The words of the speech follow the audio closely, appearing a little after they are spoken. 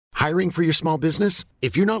Hiring for your small business?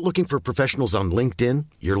 If you're not looking for professionals on LinkedIn,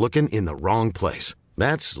 you're looking in the wrong place.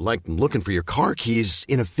 That's like looking for your car keys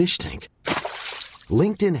in a fish tank.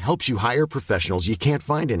 LinkedIn helps you hire professionals you can't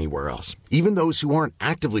find anywhere else, even those who aren't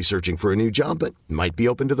actively searching for a new job but might be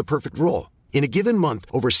open to the perfect role. In a given month,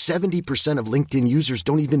 over 70% of LinkedIn users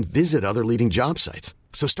don't even visit other leading job sites.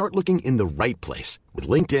 So start looking in the right place. With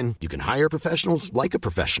LinkedIn, you can hire professionals like a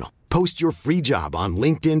professional. Post your free job on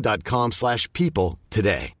linkedin.com/people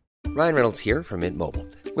today. Ryan Reynolds here from Mint Mobile.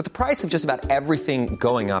 With the price of just about everything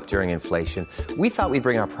going up during inflation, we thought we'd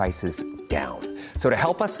bring our prices down. So to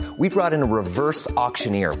help us, we brought in a reverse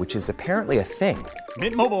auctioneer, which is apparently a thing.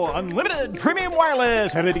 Mint Mobile Unlimited Premium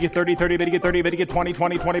Wireless. How to get 30, 30, bit to get 30, bit to get 20,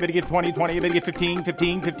 20, 20, bit to get 20, 20, bit to get 15,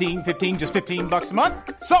 15, 15, 15, just $15 a month?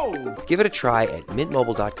 Sold! Give it a try at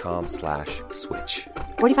mintmobile.com/switch.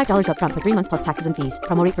 $45 up front for 3 months plus taxes and fees.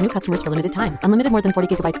 Promo rate for new customers for limited time. Unlimited more than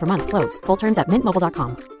 40 gigabytes per month. Slows full terms at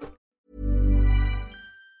mintmobile.com.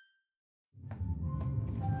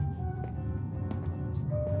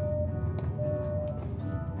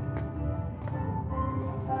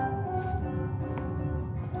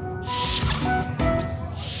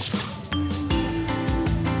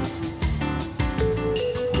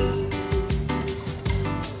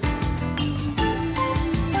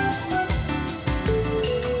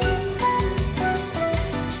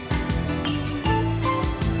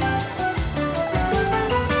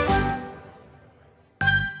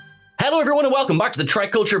 Hello, everyone, and welcome back to the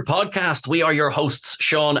TrekCulture podcast. We are your hosts,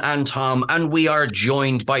 Sean and Tom, and we are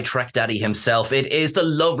joined by Trek Daddy himself. It is the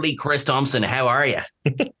lovely Chris Thompson. How are you?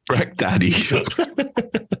 Trek Daddy. What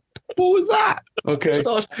was that? Okay. Just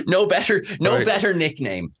thought, no better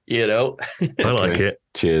nickname, you know. I like it.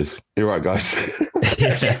 Cheers. You're right, guys.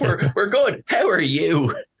 Yeah, we're good. How are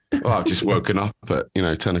you? Well, I've just woken up at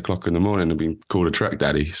 10 o'clock in the morning and been called a Trek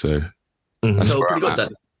Daddy, so so pretty good then.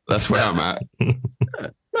 That's where I'm at.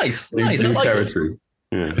 Nice. New I like territory.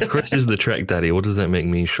 Yeah. If Chris is the Trek Daddy, what does that make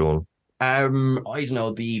me, Sean? I don't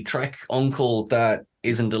know, the Trek uncle that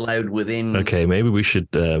isn't allowed within. Okay, maybe we should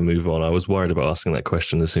move on. I was worried about asking that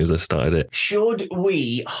question as soon as I started it. Should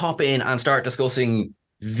we hop in and start discussing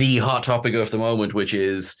the hot topic of the moment, which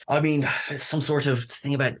is, it's some sort of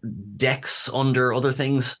thing about decks under other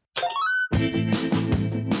things?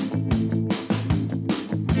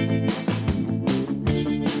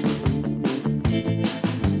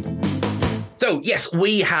 So, yes,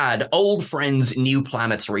 we had Old Friends, New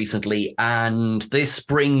Planets recently, and this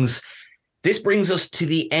brings us to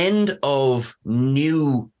the end of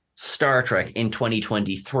new Star Trek in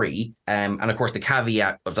 2023. And of course, the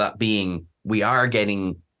caveat of that being we are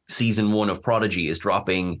getting season 1 of Prodigy is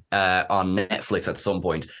dropping on Netflix at some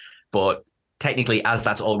point. But technically, as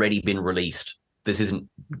that's already been released,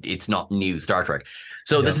 it's not new Star Trek.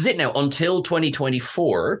 So This is it now until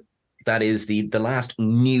 2024. That is the last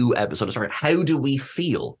new episode of Star Trek. How do we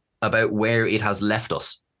feel about where it has left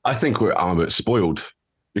us? I think I'm a bit spoiled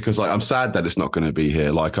because I'm sad that it's not going to be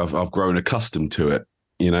here. I've grown accustomed to it,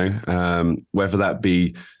 whether that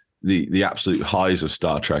be the absolute highs of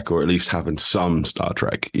Star Trek or at least having some Star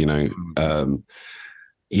Trek, But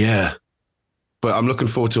I'm looking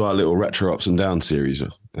forward to our little retro ups and downs series,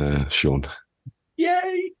 Sean.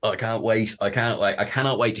 Yay! I can't wait. I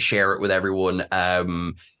cannot wait to share it with everyone.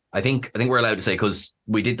 I think we're allowed to say, because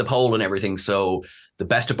we did the poll and everything, so the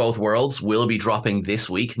Best of Both Worlds will be dropping this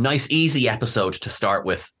week. Nice, easy episode to start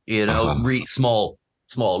with, really small,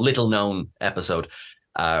 little known episode.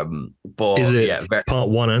 But is it part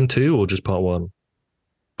 1 and 2 or just part 1?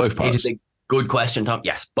 Both parts. It is a good question, Tom.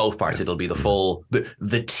 Yes, both parts. It'll be the full, the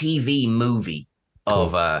TV movie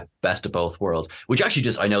of Best of Both Worlds, which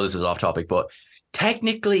actually I know this is off topic, but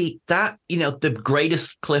technically that, the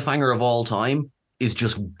greatest cliffhanger of all time is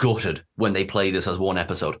just gutted when they play this as one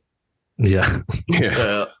episode. Yeah.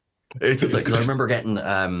 It's just because I remember getting,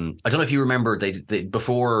 I don't know if you remember, they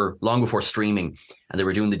long before streaming, and they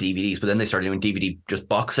were doing the DVDs, but then they started doing DVD just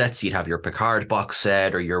box sets. You'd have your Picard box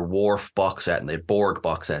set or your Worf box set, and they had Borg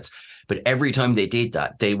box sets. But every time they did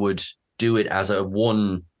that, they would do it as a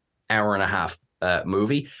 1 hour and a half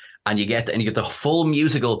movie, and you get the full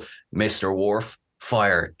musical, Mr. Worf,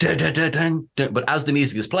 fire, dun, dun, dun, dun, dun. But as the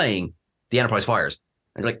music is playing, the Enterprise fires.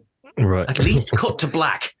 And you're like, right, at least cut to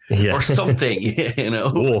black or something,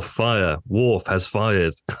 Worf, fire. Worf has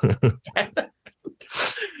fired.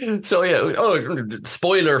 So,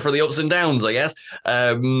 spoiler for the ups and downs, I guess.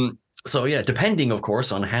 Depending, of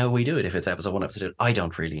course, on how we do it. If it's episode 1, episode 2, I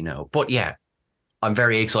don't really know. But yeah, I'm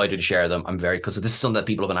very excited to share them. Because this is something that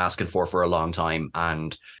people have been asking for a long time.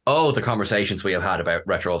 And, the conversations we have had about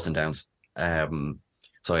retro ups and downs.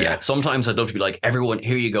 So yeah, sometimes I'd love to be like, everyone,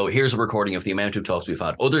 here you go. Here's a recording of the amount of talks we've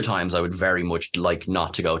had. Other times I would very much like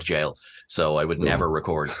not to go to jail. So I would never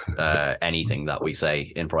record anything that we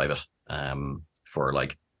say in private for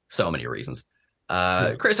like so many reasons.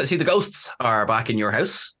 Chris, I see the ghosts are back in your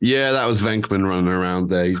house. Yeah, that was Venkman running around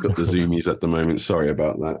there. He's got the zoomies at the moment. Sorry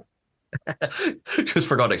about that. Just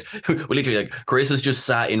for context, well, literally, like Chris is just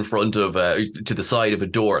sat in front of to the side of a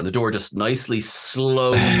door, and the door just nicely,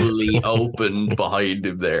 slowly opened behind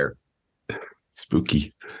him there.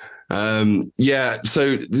 Spooky. Yeah.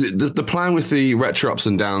 So the plan with the retro ups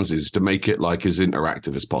and downs is to make it like as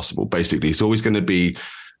interactive as possible. Basically, it's always going to be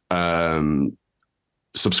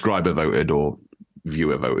subscriber voted or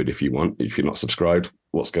viewer voted if you want. If you're not subscribed,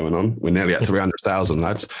 what's going on? We're nearly at 300,000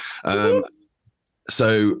 lads.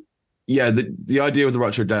 So. Yeah, the idea with the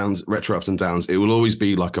retro ups and downs, it will always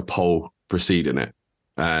be like a poll preceding it.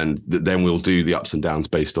 And then we'll do the ups and downs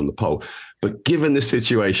based on the poll. But given this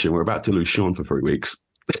situation, we're about to lose Sean for 3 weeks.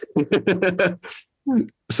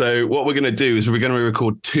 So what we're going to do is we're going to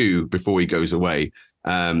record 2 before he goes away.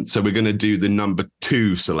 So we're going to do the number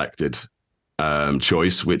 2 selected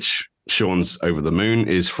choice, which Sean's over the moon,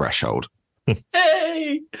 is Threshold.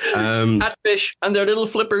 Hey! Catfish and their little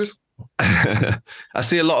flippers. I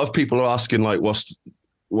see a lot of people are asking, like, what's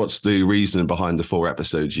the reason behind the 4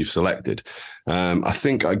 episodes you've selected? I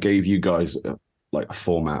think I gave you guys a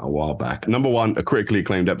format a while back. Number 1, a critically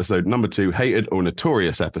acclaimed episode. Number 2, hated or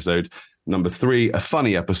notorious episode. Number 3, a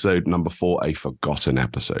funny episode. Number 4, a forgotten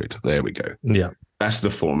episode. There we go. Yeah, that's the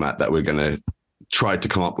format that we're going to try to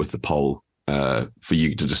come up with the poll for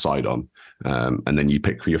you to decide on, and then you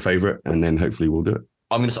pick for your favorite, and then hopefully we'll do it.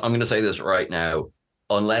 I'm gonna say this right now.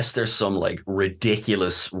 Unless there's some like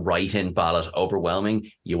ridiculous write-in ballot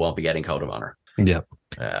overwhelming, you won't be getting Code of Honor. Yeah.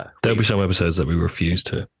 There'll be some episodes that we refuse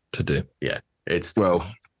to do. Yeah. Well,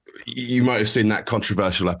 you might have seen that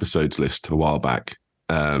controversial episodes list a while back.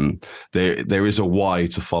 There is a why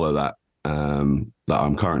to follow that that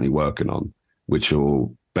I'm currently working on, which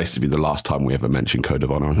will basically be the last time we ever mention Code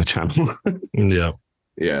of Honor on the channel. Yeah.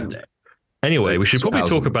 Yeah. Anyway, we should probably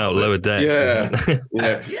talk about Lower Decks. Yeah.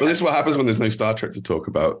 Yeah. Well, this is what happens when there's no Star Trek to talk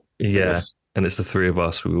about. Yeah. And it's the 3 of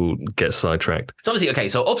us. We will get sidetracked. So obviously, okay,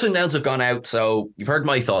 so ups and downs have gone out. So you've heard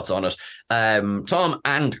my thoughts on it. Tom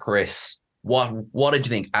and Chris, what did you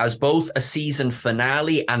think? As both a season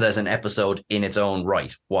finale and as an episode in its own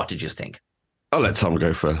right, what did you think? I'll let Tom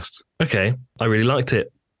go first. Okay. I really liked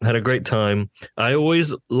it. Had a great time. I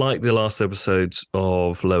always like the last episodes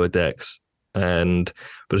of Lower Decks.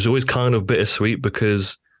 But it's always kind of bittersweet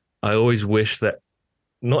because I always wish that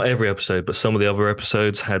not every episode, but some of the other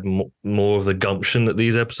episodes had more of the gumption that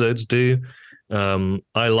these episodes do.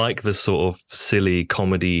 I like the sort of silly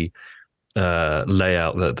comedy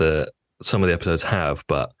layout that some of the episodes have,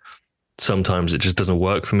 but sometimes it just doesn't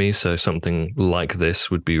work for me. So something like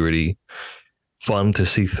this would be really fun to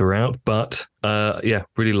see throughout. But yeah,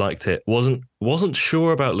 really liked it. Wasn't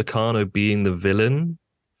sure about Locarno being the villain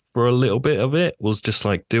for a little bit of it. Was just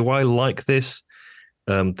like, do I like this?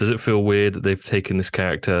 Does it feel weird that they've taken this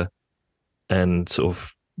character and sort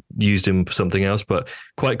of used him for something else? But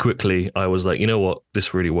quite quickly, I was like, you know what?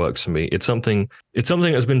 This really works for me. It's something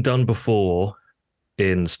that's been done before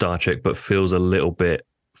in Star Trek, but feels a little bit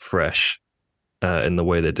fresh in the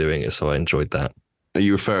way they're doing it. So I enjoyed that. Are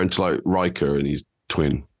you referring to like Riker and his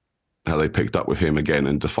twin? How they picked up with him again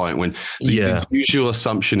and Defiant, when the usual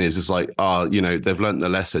assumption is like, they've learned the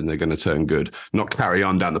lesson, they're going to turn good, not carry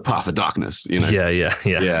on down the path of darkness, Yeah.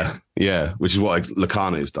 Which is what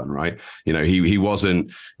Locarno's done, right? He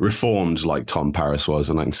wasn't reformed like Tom Paris was,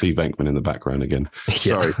 and I can see Venkman in the background again.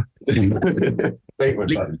 Sorry. Leave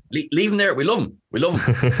him there. We love him.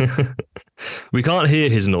 We can't hear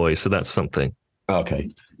his noise, so that's something. Okay.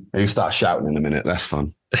 He'll start shouting in a minute. That's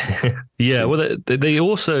fun. Yeah. Well, they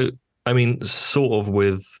also, I mean, sort of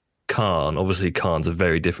with Khan, obviously Khan's a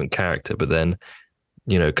very different character, but then,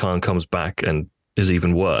 Khan comes back and is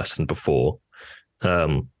even worse than before.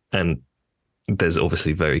 And there's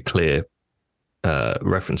obviously very clear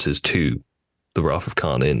references to the Wrath of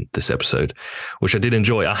Khan in this episode, which I did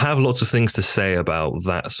enjoy. I have lots of things to say about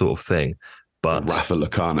that sort of thing, but Wrath of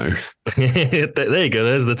Locarno. There you go.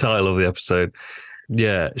 There's the title of the episode.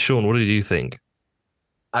 Yeah. Sean, what did you think?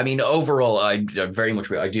 I mean, overall, I very much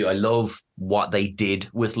agree. I do. I love what they did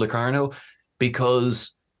with Locarno,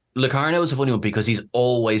 because Locarno is a funny one because he's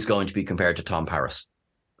always going to be compared to Tom Paris,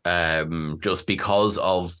 just because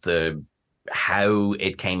of how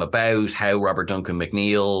it came about, how Robert Duncan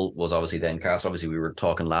McNeil was obviously then cast. Obviously, we were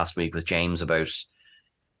talking last week with James about,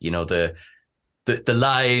 the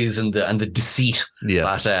lies and the deceit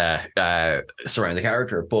that surround the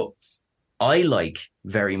character. But I like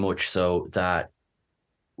very much so that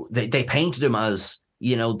they painted him as,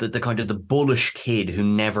 you know, the kind of the bullish kid who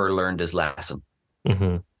never learned his lesson.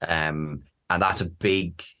 Mm-hmm. And that's a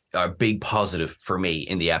big positive for me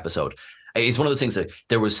in the episode. It's one of those things that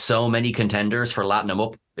there was so many contenders for Latin him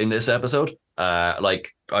up in this episode.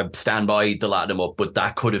 Like, I stand by the Latin him up, but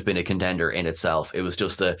that could have been a contender in itself. It was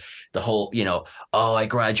just the whole, you know, oh, I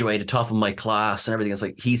graduated top of my class and everything. It's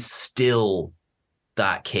like, he's still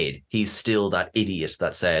that kid. He's still that idiot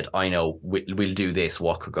that said, I know we'll do this.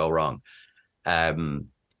 What could go wrong? And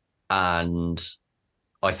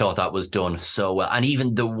I thought that was done so well. And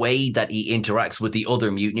even the way that he interacts with the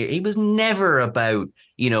other mutineer, he was never about,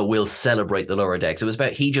 you know, we'll celebrate the lower decks. It was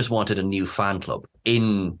about, he just wanted a new fan club.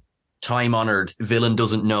 In time-honored villain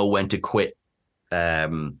doesn't know when to quit,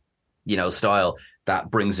 you know, style,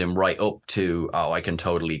 that brings him right up to, oh, I can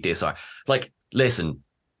totally disarm. Like, listen,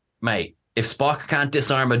 mate, if Spock can't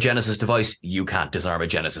disarm a Genesis device, you can't disarm a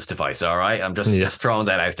Genesis device, all right? I'm just throwing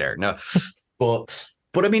that out there. No,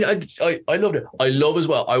 But I mean, I loved it. I love as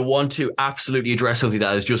well. I want to absolutely address something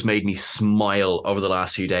that has just made me smile over the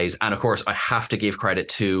last few days. And of course, I have to give credit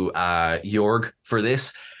to Jorg for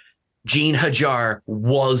this. Jean Hajar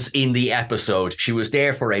was in the episode. She was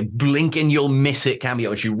there for a blink and you'll miss it cameo,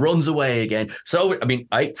 and she runs away again. So, I mean,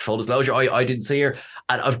 full disclosure, I didn't see her.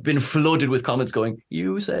 And I've been flooded with comments going,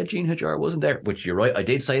 you said Jean Hajar wasn't there, which you're right. I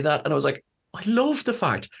did say that. And I was like, I love the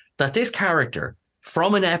fact that this character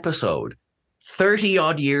from an episode 30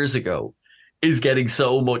 odd years ago is getting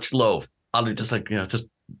so much love. And it just, like, you know, just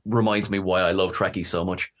reminds me why I love Trekkie so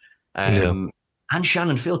much. And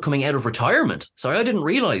Shannon Phil coming out of retirement. Sorry, I didn't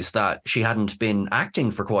realize that she hadn't been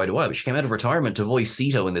acting for quite a while, but she came out of retirement to voice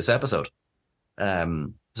Sito in this episode.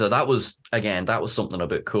 So that was something a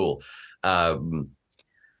bit cool. Sorry,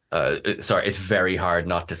 it's very hard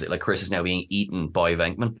not to say, like, Chris is now being eaten by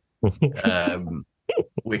Venkman,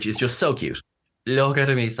 which is just so cute. Look at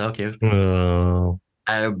him, he's so cute. Oh.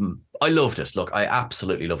 I loved it. Look, I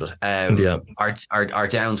absolutely loved it. Our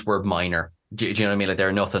downs were minor. Do you know what I mean? Like, there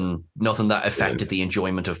are nothing that affected the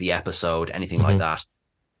enjoyment of the episode, anything like that.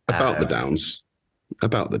 About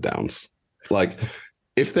the downs. Like,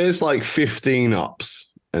 if there's like 15 ups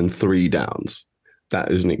and 3 downs,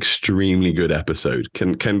 that is an extremely good episode.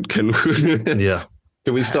 Can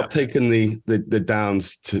we stop taking the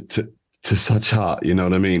downs to such heart? You know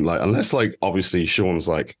what I mean? Like, unless, like, obviously Sean's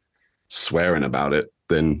like swearing about it,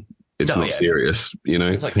 then it's not serious, you know?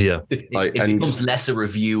 It's like, it becomes less a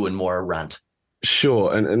review and more a rant.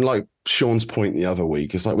 Sure. And like Sean's point the other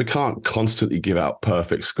week, it's like, we can't constantly give out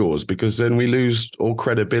perfect scores because then we lose all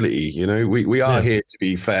credibility. You know, we are here to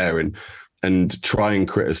be fair and try and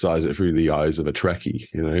criticize it through the eyes of a Trekkie,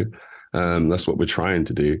 you know? That's what we're trying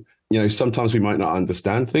to do. You know, sometimes we might not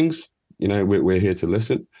understand things, you know, we're here to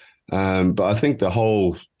listen. But I think the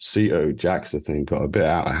whole Sito Jaxa thing got a bit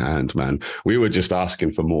out of hand, man. We were just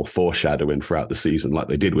asking for more foreshadowing throughout the season, like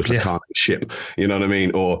they did with Locarno's ship. You know what I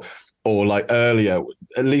mean? Or like earlier,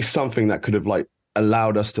 at least something that could have like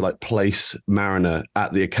allowed us to like place Mariner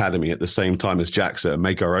at the academy at the same time as Jaxa and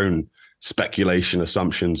make our own speculation,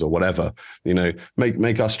 assumptions, or whatever. You know,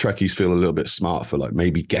 make us Trekkies feel a little bit smart for like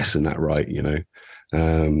maybe guessing that right. You know.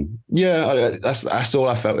 That's all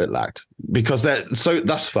I felt it lacked, because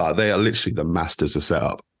thus far they are literally the masters of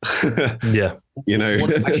setup. You know,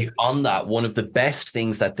 actually, on that, one of the best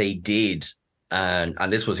things that they did, and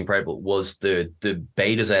this was incredible, was the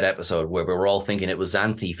Beta Z episode where we were all thinking it was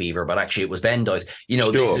Xanthi fever, but actually it was Bendice. You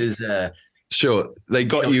know, this is sure, they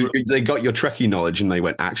got they got your Trekkie knowledge, and they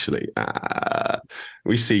went, actually,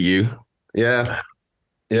 we see you. Yeah,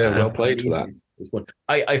 well played for that.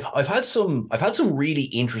 I've had some really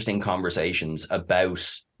interesting conversations about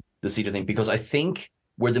the Sito thing, because I think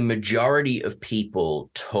where the majority of people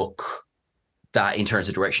took that in terms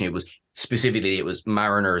of direction, it was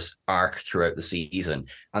Mariner's arc throughout the season,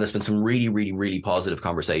 and there's been some really, really, really positive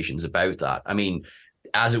conversations about that. I mean,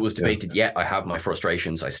 as it was debated, I have my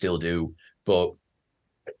frustrations, I still do, but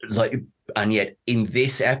and yet in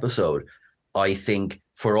this episode, I think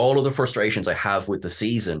for all of the frustrations I have with the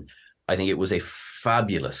season, I think it was a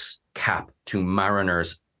fabulous cap to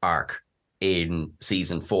Mariner's arc in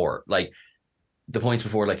season 4. Like, the points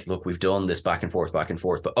before, like, look, we've done this back and forth,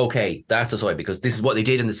 but okay, that's aside, because this is what they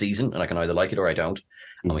did in the season, and I can either like it or I don't.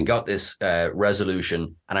 And we got this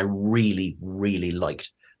resolution, and I really, really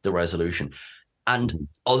liked the resolution. And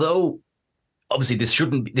although obviously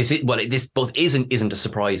this both isn't a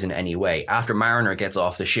surprise in any way. After Mariner gets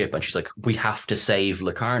off the ship and she's like, we have to save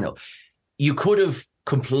Locarno, you could have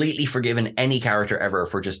completely forgiven any character ever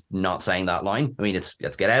for just not saying that line. I mean,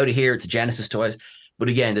 let's get out of here. It's a Genesis to us. But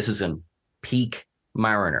again, this is in peak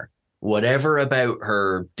Mariner. whatever about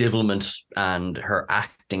her devilment and her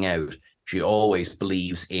acting out, she always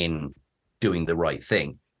believes in doing the right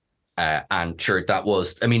thing. And sure, that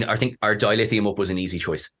was, I mean, I think our dilithium up was an easy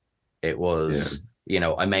choice. It was,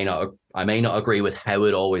 I may not agree with how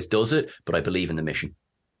it always does it, but I believe in the mission.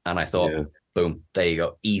 And I thought, boom, there you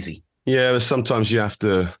go. Easy. Yeah, but sometimes you have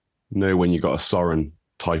to know when you got a Soren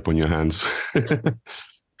type on your hands.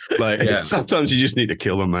 Sometimes you just need to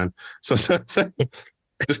kill them, man. Sometimes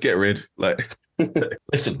just get rid.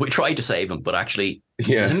 Listen, we tried to save him, but actually,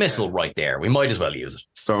 there's a missile right there. We might as well use it.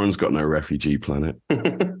 Soren's got no refugee planet.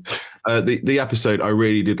 The episode, I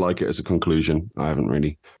really did like it as a conclusion. I haven't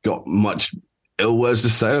really got much ill words to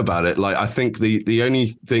say about it. I think the only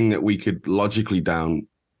thing that we could logically down,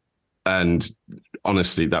 and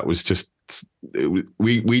honestly, that was just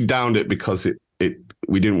we downed it because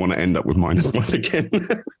we didn't want to end up with -1 again.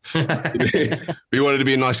 We wanted to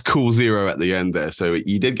be a nice cool 0 at the end there. So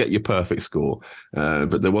you did get your perfect score,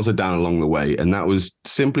 but there was a down along the way. And that was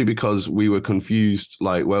simply because we were confused.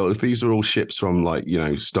 If these are all ships from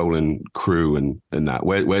stolen crew and that,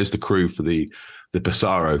 where's the crew for the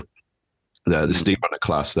Pissarro, the Steamrunner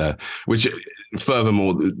class there, which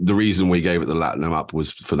furthermore, the reason we gave it the Latinum up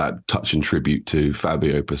was for that touch and tribute to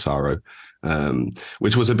Fabio Pissarro.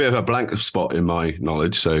 Which was a bit of a blank spot in my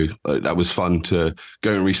knowledge. So that was fun to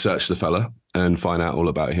go and research the fella and find out all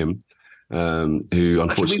about him, who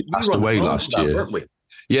unfortunately passed away last year. Weren't we?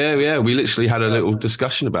 Yeah. We literally had a little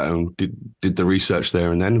discussion about him. Did the research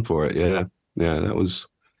there and then for it. Yeah. That was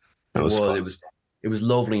fun. It was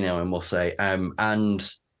lovely now, I must say. And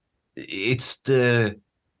it's the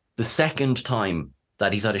second time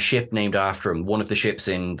that he's had a ship named after him. One of the ships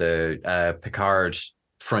in the Picard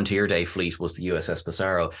Frontier Day fleet was the USS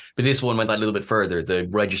Pissarro, but this one went that little bit further. The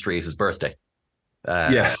registry is his birthday.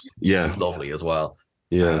 Yes, yeah, lovely as well.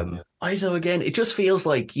 Yeah, ISO again. It just feels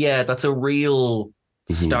like that's a real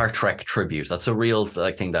Star Trek tribute. That's a real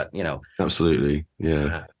thing that Absolutely,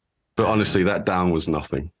 yeah. But honestly, that down was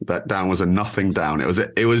nothing. That down was a nothing down.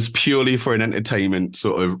 It was purely for an entertainment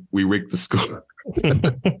sort of. We rigged the score.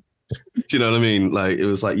 Do you know what I mean? It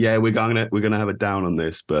was we're gonna have a down on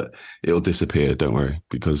this, but it'll disappear. Don't worry,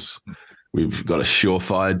 because we've got a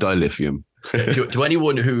surefire dilithium. to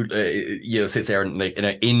anyone who sits there and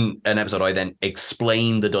in an episode, I then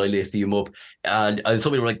explain the dilithium up, and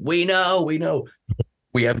some people were like, "We know."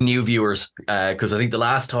 We have new viewers because I think the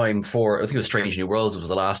last time I think it was Strange New Worlds was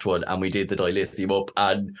the last one, and we did the dilithium up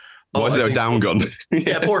and. Why is there a down gun?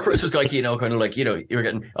 Poor Chris was you were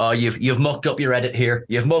getting, you've mucked up your edit here.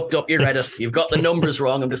 You've mucked up your edit. You've got the numbers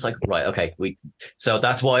wrong. I'm just like, right, okay. So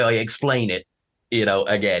that's why I explain it,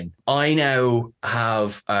 again. I now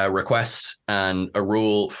have a request and a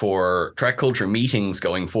rule for TrekCulture meetings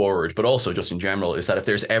going forward, but also just in general, is that if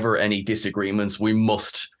there's ever any disagreements, we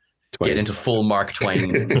must get into full Mark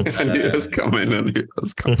Twain. And it has come in.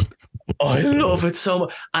 I love it so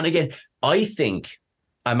much. And again, I think,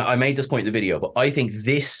 I made this point in the video, but I think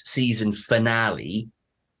this season finale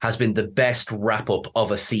has been the best wrap up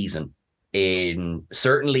of a season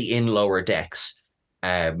certainly in Lower Decks,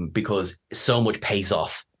 because so much pays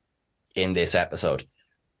off in this episode.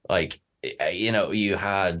 You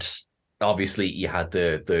had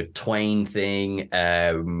the Twain thing,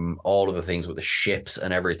 all of the things with the ships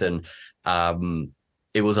and everything.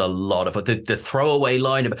 It was a lot of it. The throwaway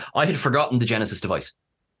line I had forgotten the Genesis device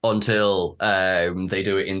until they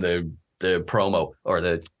do it in the promo or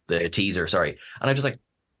the teaser, sorry. And I'm just like,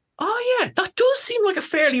 oh yeah, that does seem like a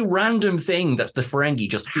fairly random thing that the Ferengi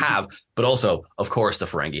just have. But also, of course, the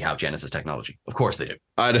Ferengi have Genesis technology. Of course they do.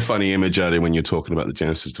 I had a funny image earlier when you're talking about the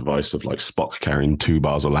Genesis device of Spock carrying 2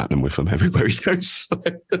 bars of latinum with him everywhere he goes.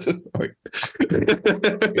 It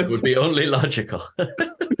would be only logical.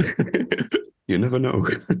 You never know.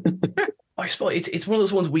 I suppose it's one of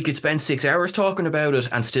those ones we could spend 6 hours talking about it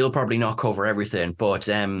and still probably not cover everything. But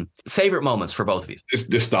favorite moments for both of you?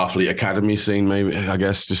 The Starfleet Academy scene, maybe. I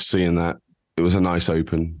guess just seeing that, it was a nice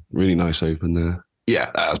open, really nice open there. Yeah,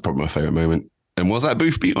 that was probably my favorite moment. And was that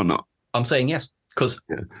booth beat or not? I'm saying yes, because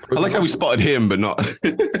I like how we spotted him, but not. And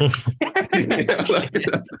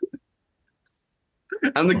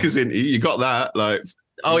the Kazinti, you got that,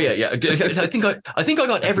 Oh yeah. I think I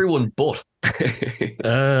got everyone but.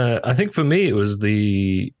 I think for me it was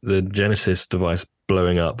the Genesis device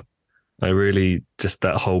blowing up. I really just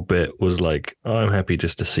that whole bit was I'm happy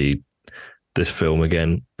just to see this film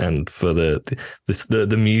again, and for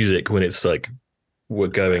the music when it's we're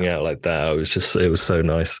going out like that. It was so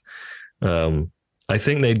nice. I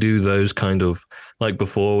think they do those kind of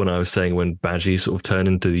before when I was saying when Badgie sort of turn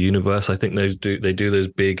into the universe. I think they do those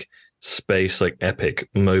big space epic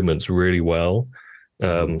moments really well.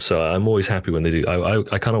 So I'm always happy when they do.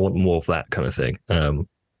 I kind of want more of that kind of thing.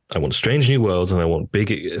 I want strange new worlds and I want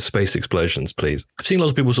big space explosions, please. I've seen lots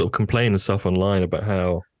of people sort of complain and stuff online about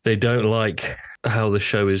how they don't like how the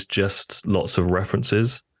show is just lots of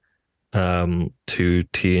references to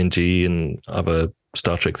TNG and other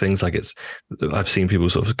Star Trek things. I've seen people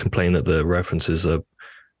sort of complain that the references are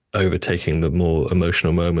overtaking the more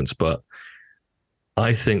emotional moments, but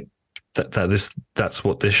I think that's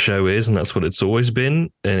what this show is, and that's what it's always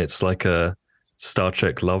been, and it's like a Star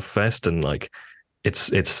Trek love fest, and like it's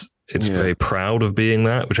very proud of being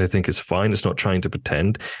that, which I think is fine. It's not trying to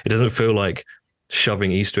pretend. It doesn't feel like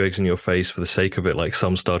shoving Easter eggs in your face for the sake of it, like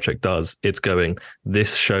some Star Trek does. It's going,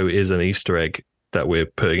 this show is an Easter egg that we're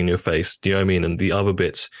putting in your face. Do you know what I mean? And the other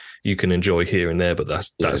bits you can enjoy here and there, but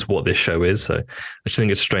that's what this show is. So I just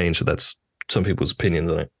think it's strange that that's some people's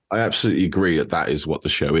opinions on it. I absolutely agree that is what the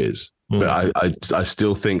show is. But I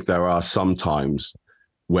still think there are some times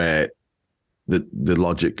where the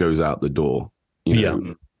logic goes out the door. You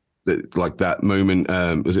know, like that moment,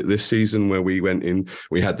 was it this season where we went in,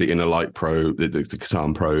 we had the inner light probe, the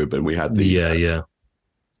Catan probe, and we had the...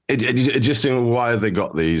 It just seemed, why have they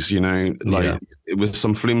got these, you know? Like, it was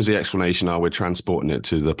some flimsy explanation, we're transporting it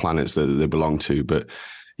to the planets that they belong to, but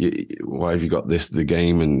why have you got the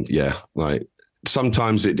game? And like,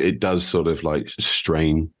 sometimes it does sort of like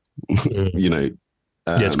strain, you know.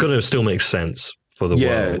 It's got to still make sense for the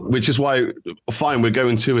world. Which is why, fine, we're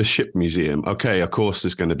going to a ship museum. Okay, of course,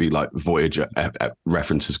 there's going to be like Voyager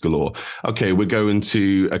references galore. Okay, we're going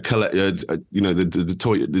to the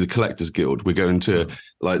Collectors Guild. We're going to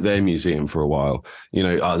like their museum for a while. You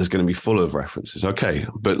know, there's going to be full of references. Okay,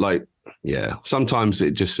 but like, sometimes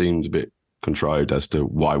it just seems a bit contrived as to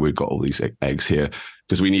why we've got all these eggs here,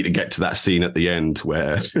 because we need to get to that scene at the end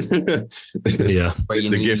where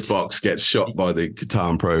the gift box gets shot by the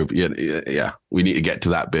Catan probe. We need to get to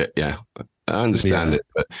that bit. I understand it,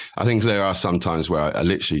 but I think there are some times where I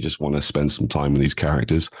literally just want to spend some time with these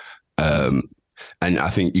characters, and I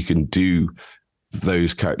think you can do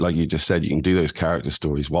those like you just said, you can do those character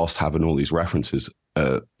stories whilst having all these references,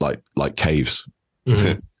 like Caves.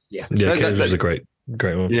 Caves was a great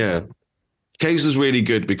one. Caves is really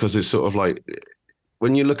good because it's sort of like,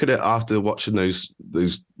 when you look at it after watching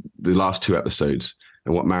the last two episodes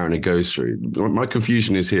and what Mariner goes through, my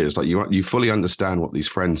confusion is here. It's like you fully understand what these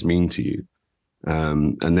friends mean to you,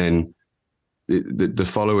 and then the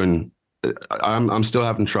following, I'm still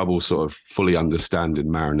having trouble sort of fully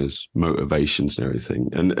understanding Mariner's motivations and everything,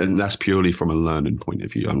 and that's purely from a learning point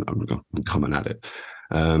of view. I'm coming at it.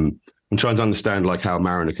 I'm trying to understand like how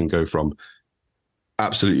Mariner can go from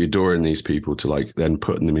absolutely adoring these people to like then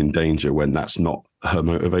putting them in danger when that's not her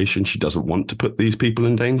motivation. She doesn't want to put these people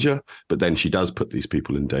in danger, but then she does put these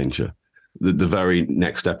people in danger. The very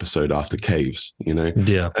next episode after Caves, you know?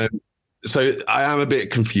 So I am a bit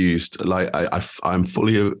confused. Like I'm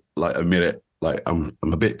fully like admit it. Like I'm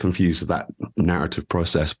a bit confused with that narrative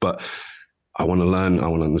process, but I want to learn. I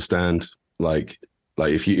want to understand. Like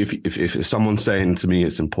if someone's saying to me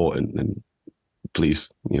it's important, then please,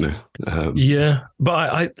 you know.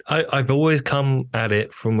 But I've always come at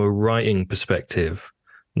it from a writing perspective,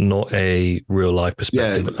 not a real life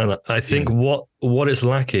perspective. And I think what it's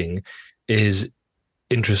lacking is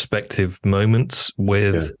introspective moments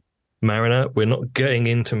with Mariner. We're not getting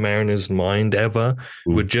into Mariner's mind ever.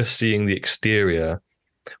 We're just seeing the exterior,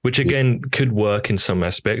 which again could work in some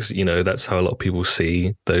aspects. You know, that's how a lot of people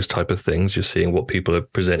see those type of things. You're seeing what people are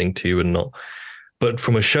presenting to you and not. But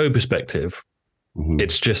from a show perspective,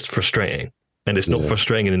 it's just frustrating, and it's not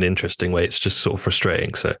frustrating in an interesting way. It's just sort of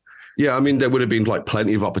frustrating. So, I mean, there would have been like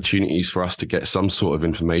plenty of opportunities for us to get some sort of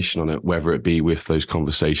information on it, whether it be with those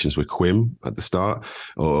conversations with Quim at the start,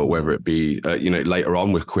 or whether it be, later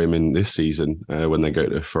on with Quim in this season when they go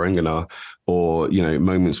to Ferenginar, or, you know,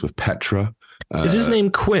 moments with Petra. Is his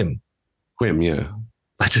name Quim? Quim, yeah.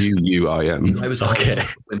 Quim. I was okay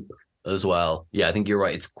Quim as well. Yeah, I think you're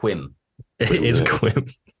right. It's Quim. It is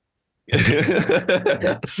Quim.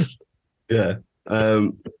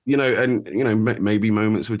 Maybe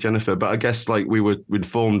moments with Jennifer, but I guess like we were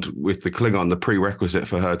informed with the Klingon, the prerequisite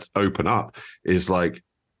for her to open up is like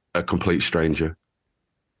a complete stranger.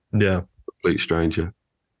 Complete stranger.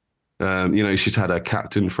 She's had a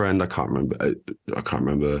captain friend. I can't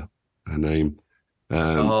remember her name.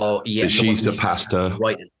 But she surpassed her.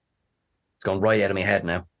 Right, it's gone right out of my head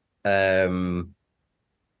now.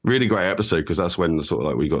 Really great episode, because that's when sort of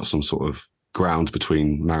like we got some sort of ground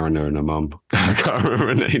between Mariner and her mum. I can't remember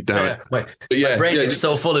her name. My brain is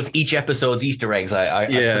so full of each episode's Easter eggs. I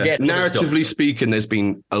forget. Narratively speaking, there's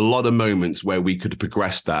been a lot of moments where we could have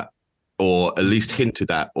progressed that or at least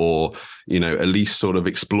hinted at, or, at least sort of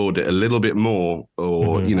explored it a little bit more,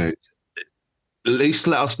 or, at least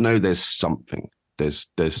let us know there's something. There's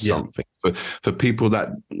something for people that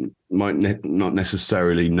might not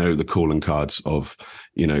necessarily know the calling cards of,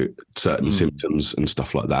 certain symptoms and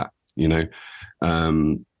stuff like that.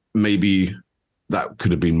 Maybe that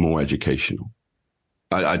could have been more educational.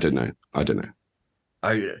 I don't know.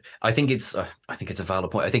 I think it's a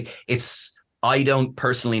valid point. I don't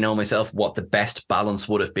personally know myself what the best balance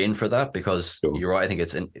would have been for that, because you're right. I think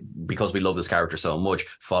because we love this character so much,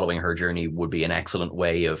 following her journey would be an excellent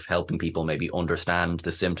way of helping people maybe understand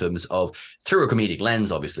the symptoms of, through a comedic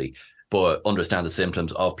lens, obviously, but understand the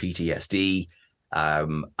symptoms of PTSD.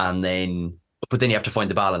 But then you have to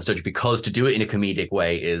find the balance, don't you? Because to do it in a comedic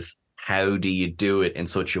way is, how do you do it in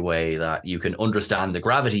such a way that you can understand the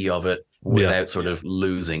gravity of it without sort of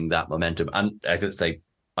losing that momentum? And I could say,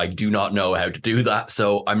 I do not know how to do that,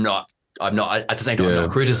 so I'm not at the same time, I'm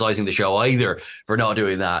not criticizing the show either for not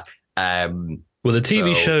doing that. Well, the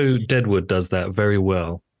TV show Deadwood does that very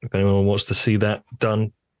well. If anyone wants to see that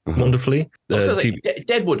done wonderfully,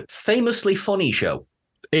 Deadwood, famously funny show.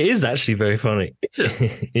 It is actually very funny. It's a,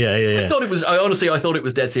 yeah. I thought it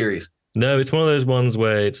was dead serious. No, it's one of those ones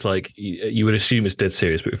where it's like you would assume it's dead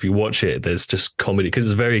serious, but if you watch it, there's just comedy because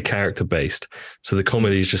it's very character based. So the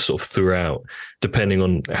comedy is just sort of throughout, depending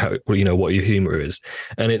on how what your humor is,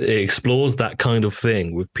 and it explores that kind of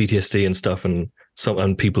thing with PTSD and stuff, and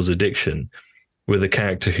people's addiction, with a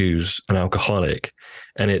character who's an alcoholic,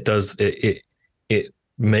 and it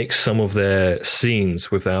makes some of their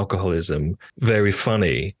scenes with alcoholism very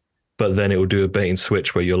funny. But then it will do a bait and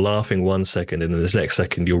switch where you're laughing 1 second and then the next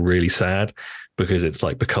second you're really sad because it's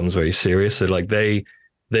like becomes very serious. So like they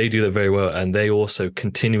do that very well, and they also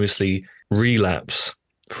continuously relapse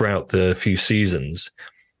throughout the few seasons,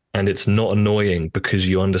 and it's not annoying because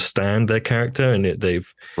you understand their character, and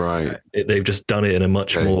they've just done it in a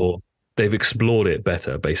much more. They've explored it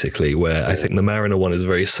better, basically. Where I think the Mariner one is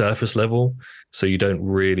very surface level, so you don't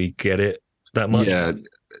really get it that much. Yeah.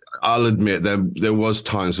 I'll admit there was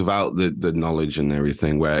times without the knowledge and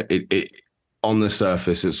everything where it on the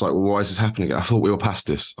surface it's like, well, why is this happening? I thought we were past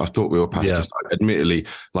this. This. Admittedly,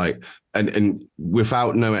 like and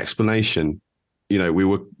without no explanation, we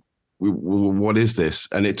were what is this?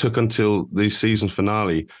 And it took until the season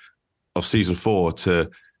finale of season 4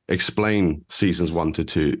 to explain seasons 1 to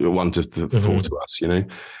 4 to us.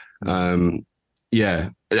 Yeah,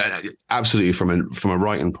 absolutely. From a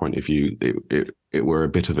writing point of view, it were a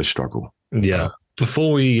bit of a struggle. Yeah.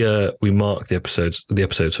 Before we mark the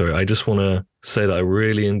episode, sorry, I just want to say that I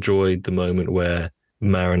really enjoyed the moment where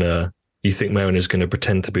you think Mariner's going to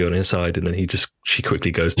pretend to be on his side, and then she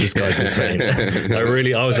quickly goes, "This guy's insane."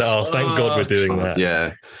 I was like, oh, thank God we're doing that.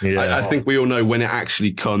 Yeah. I think we all know when it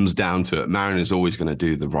actually comes down to it, Mariner's always going to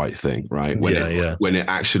do the right thing, right? When it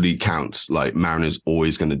actually counts, like Mariner's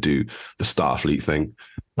always going to do the Starfleet thing.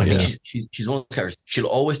 I think she's one of those characters. She'll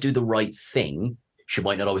always do the right thing. She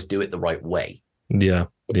might not always do it the right way. Yeah.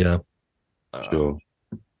 Sure.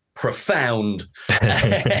 Profound.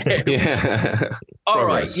 Yeah. All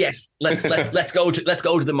right. Yes. Let's go to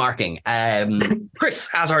the marking. Chris,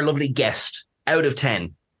 as our lovely guest, out of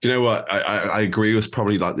 10. Do you know what? I agree. It was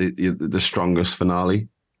probably like the strongest finale,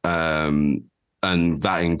 and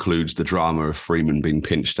that includes the drama of Freeman being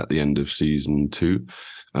pinched at the end of season 2.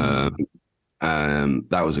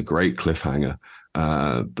 That was a great cliffhanger.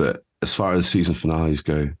 But as far as season finales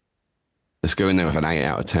go, let's go in there with an 8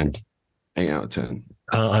 out of 10. 8 out of 10.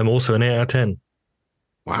 I'm also an 8 out of 10.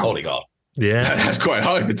 Wow. Holy God. Yeah. That's quite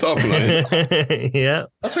high for top line. Yeah.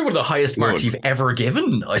 That's probably one of the highest marks you've ever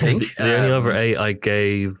given, I think. The only other 8 I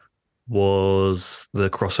gave was the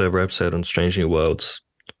crossover episode on Strange New Worlds.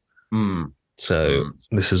 So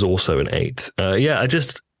this is also an 8.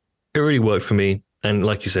 It really worked for me. And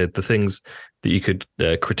like you said, the things that you could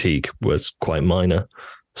critique was quite minor.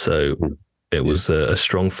 So it was a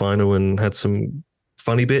strong final and had some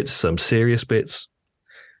funny bits, some serious bits,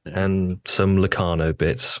 and some Locarno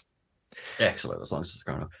bits. Excellent, as long as it's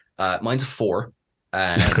Locarno. Mine's a 4.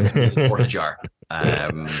 Or a jar.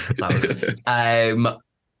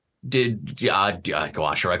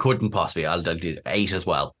 Gosh, I couldn't possibly. I'll do 8 as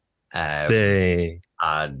well.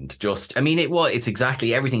 And just, it's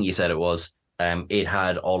exactly everything you said it was. It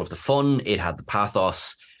had all of the fun. It had the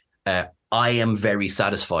pathos. I am very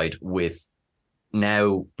satisfied with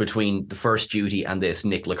now, between the First Duty and this,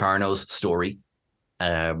 Nick Locarno's story.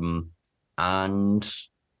 And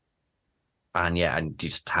you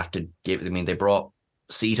just have to give. They brought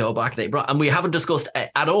Cito back. And we haven't discussed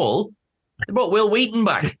at all But Will Wheaton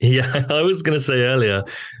back. Yeah, I was going to say earlier,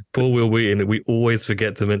 poor Will Wheaton, we always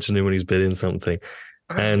forget to mention him when he's been in something.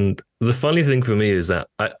 And the funny thing for me is that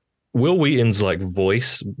Will Wheaton's like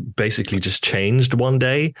voice basically just changed one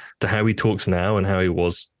day to how he talks now and how he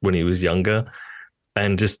was when he was younger.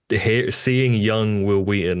 And just seeing young Will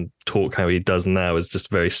Wheaton talk how he does now is just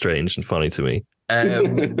very strange and funny to me.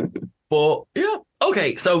 But yeah,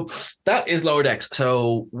 okay, so that is Lower Decks.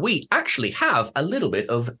 So we actually have a little bit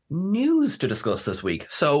of news to discuss this week.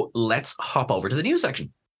 So let's hop over to the news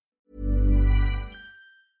section.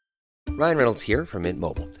 Ryan Reynolds here from Mint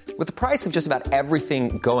Mobile. With the price of just about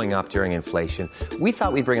everything going up during inflation, we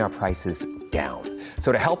thought we'd bring our prices down.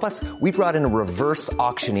 So to help us, we brought in a reverse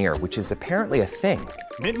auctioneer, which is apparently a thing.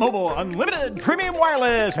 Mint Mobile Unlimited Premium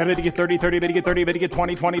Wireless. How to get 30, 30, bit to get 30, bit to get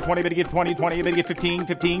 20, 20, 20, bit to get 20, 20, bit to get 15,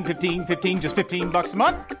 15, 15, 15, just $15 a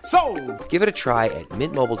month? Sold! Give it a try at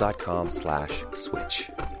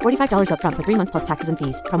mintmobile.com/switch. $45 up front for 3 months plus taxes and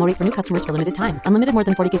fees. Promo rate for new customers for limited time. Unlimited more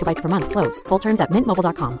than 40 gigabytes per month. Slows full terms at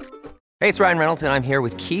mintmobile.com. Hey, it's Ryan Reynolds, and I'm here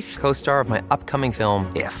with Keith, co-star of my upcoming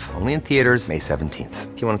film, If, only in theaters May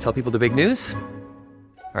 17th. Do you want to tell people the big news?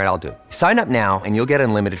 All right, I'll do it. Sign up now and you'll get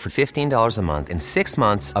unlimited for $15 a month and 6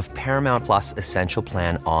 months of Paramount Plus Essential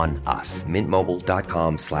Plan on us.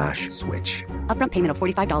 mintmobile.com/switch. Upfront payment of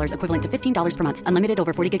 $45 equivalent to $15 per month. Unlimited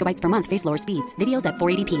over 40 gigabytes per month. Face lower speeds. Videos at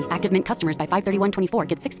 480p. Active Mint customers by 531.24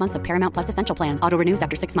 get 6 months of Paramount Plus Essential Plan. Auto renews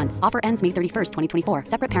after 6 months. Offer ends May 31st, 2024.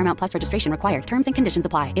 Separate Paramount Plus registration required. Terms and conditions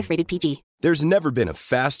apply if rated PG. There's never been a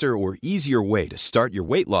faster or easier way to start your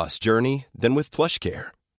weight loss journey than with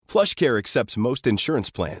PlushCare. PlushCare accepts most insurance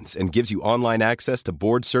plans and gives you online access to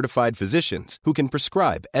board-certified physicians who can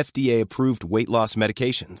prescribe FDA-approved weight loss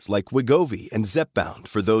medications like Wegovy and Zepbound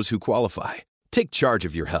for those who qualify. Take charge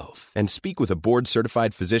of your health and speak with a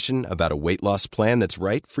board-certified physician about a weight loss plan that's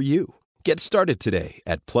right for you. Get started today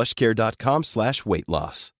at plushcare.com/weight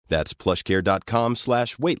loss. That's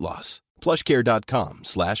plushcare.com/weight loss.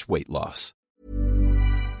 plushcare.com/weight loss.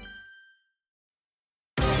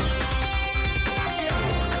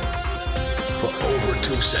 For over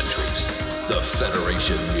 2 centuries, the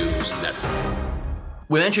Federation News Network.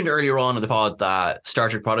 We mentioned earlier on in the pod that Star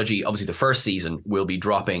Trek Prodigy, obviously the first season, will be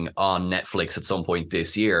dropping on Netflix at some point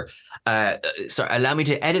this year. So allow me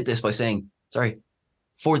to edit this by saying,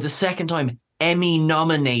 for the second time,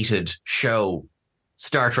 Emmy-nominated show,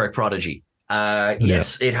 Star Trek Prodigy.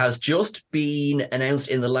 Yes, it has just been announced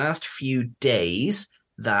in the last few days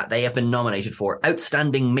that they have been nominated for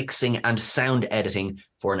Outstanding Mixing and Sound Editing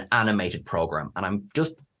for an animated program. And I'm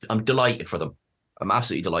delighted for them. I'm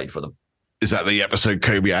absolutely delighted for them. Is that the episode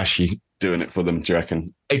Kobayashi doing it for them, do you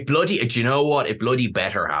reckon? Do you know what? It bloody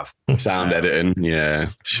better have. Sound editing, yeah,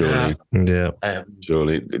 surely. Yeah.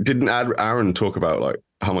 Surely. Didn't Aaron talk about like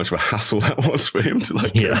how much of a hassle that was for him to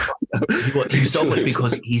like... Yeah. He's so funny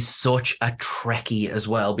because he's such a Trekkie as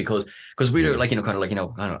well, because we were like, I don't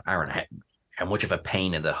know, Aaron, how much of a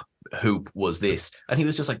pain in the hoop was this? And he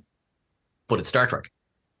was just like, but it's Star Trek.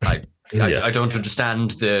 I don't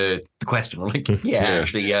understand the question. I'm like,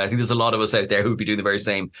 actually, I think there's a lot of us out there who'd be doing the very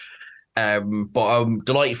same. But I'm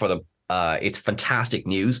delighted for them. It's fantastic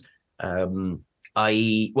news. We're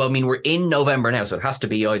in November now, so it has to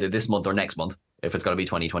be either this month or next month if it's going to be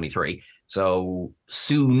 2023. So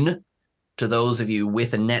soon, to those of you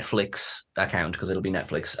with a Netflix account, because it'll be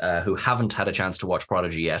Netflix, who haven't had a chance to watch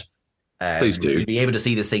Prodigy yet, please do. You'll be able to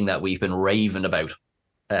see this thing that we've been raving about.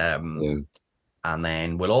 And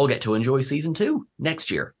then we'll all get to enjoy season 2 next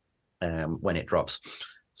year when it drops.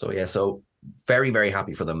 So very, very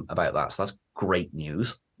happy for them about that. So that's great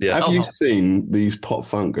news. Yeah. Have you seen these Pop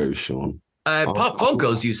Funkos, Sean? Pop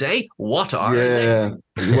Funkos, you say? What are they?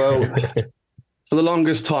 Well, for the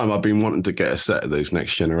longest time, I've been wanting to get a set of those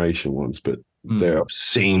Next Generation ones, but they're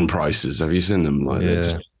obscene prices. Have you seen them? Like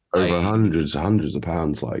they're just over hundreds of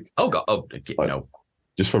pounds. Like no.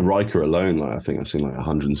 Just for Riker alone, like I think I've seen like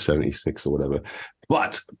 176 or whatever.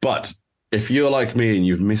 But if you're like me and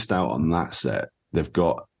you've missed out on that set, they've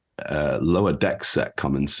got a Lower Deck set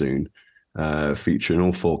coming soon, featuring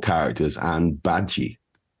all 4 characters and Badgie.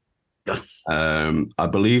 Yes. I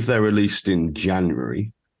believe they're released in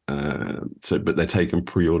January. But they're taking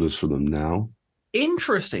pre-orders for them now.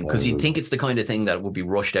 Interesting, because you'd think it's the kind of thing that would be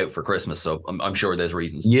rushed out for Christmas. So I'm sure there's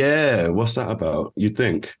reasons. Yeah, what's that about? You'd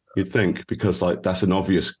think because like that's an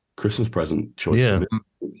obvious Christmas present choice. Yeah,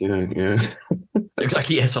 yeah.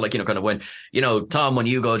 Exactly. Yeah. So like kind of when Tom, when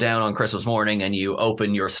you go down on Christmas morning and you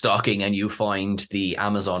open your stocking and you find the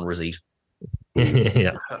Amazon receipt.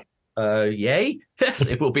 Yeah. Yay. Yes,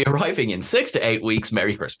 it will be arriving in 6 to 8 weeks.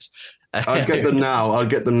 Merry Christmas. I'd get them now. I'd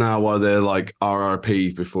get them now while they're like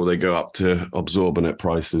RRP before they go up to absorbent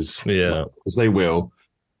prices. Yeah. Because they will.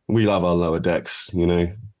 We love our lower decks, you know.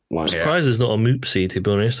 Like, Surprised it's not a Moopsie, to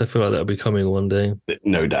be honest. I feel like that'll be coming one day.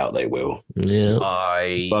 no doubt they will. Yeah.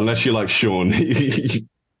 But unless you're like Sean.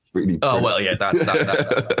 Really well, yeah, that's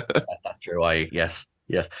true. Yes.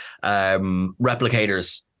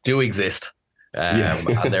 Replicators do exist.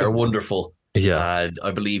 And they're wonderful. Yeah.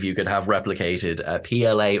 I believe you can have replicated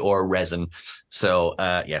PLA or resin. So,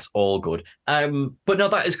 yes, all good. But no,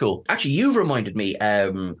 that is cool. Actually, you've reminded me,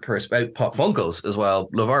 Chris, about Pop Funkos as well.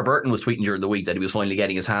 LeVar Burton was tweeting during the week that he was finally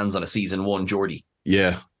getting his hands on a season 1 Geordie.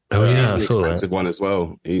 Yeah. Oh, yeah. He's an expensive one as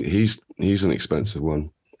well. He's an expensive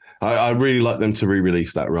one. I really like them to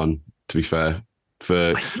re-release that run, to be fair.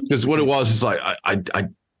 Because what it was is like, I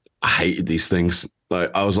hated these things.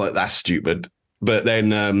 Like, I was like, that's stupid. But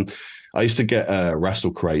then I used to get a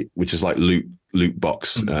Wrestle Crate, which is like loot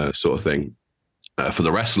box sort of thing for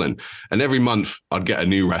the wrestling. And every month I'd get a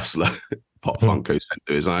new wrestler, Pop Funko sent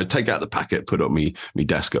to us. And I'd take out the packet, put it on me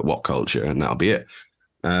desk at TrekCulture, and that'll be it.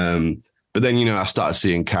 But then, you know, I started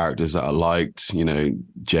seeing characters that I liked. You know,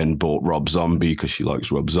 Jen bought Rob Zombie because she likes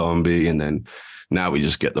Rob Zombie. And then now we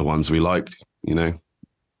just get the ones we liked, you know.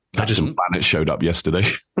 Captain Planet showed up yesterday.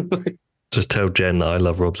 Just tell Jen that I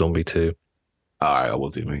love Rob Zombie too. All right, I will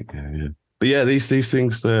do, mate. Yeah. But yeah, these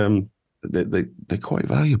things, they're quite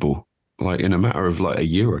valuable. Like in a matter of like a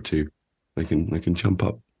year or two, they can jump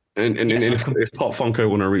up. And if Pop Funko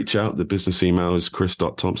want to reach out, the business email is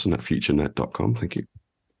chris.thompson@futurenet.com. Thank you.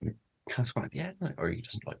 That's right. Yeah, or you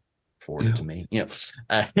just like forward it to me. Yeah.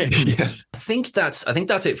 Yeah. I think that's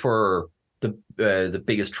it for the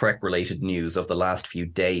biggest Trek related news of the last few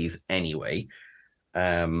days. Anyway,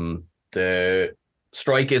 the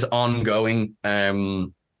strike is ongoing. I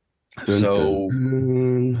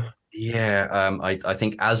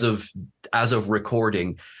think as of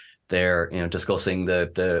recording, they're discussing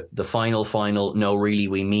the final. No, really,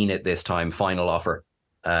 we mean it this time. Final offer.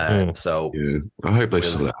 So yeah, I hope they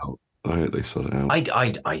sort it out. I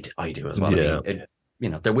do as well. Yeah. I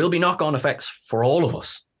mean, there will be knock-on effects for all of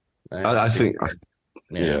us. I think.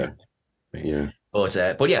 Yeah.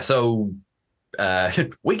 But yeah. So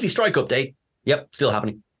weekly strike update. Yep, still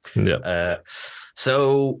happening. Yeah.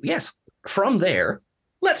 So yes, from there,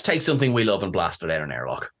 let's take something we love and blast it out an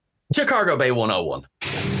airlock. To Cargo Bay 101.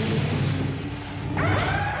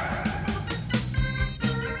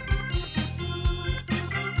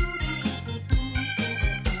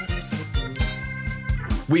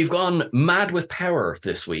 We've gone mad with power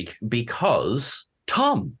this week because,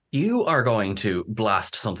 Tom, you are going to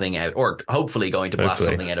blast something out, or hopefully going to blast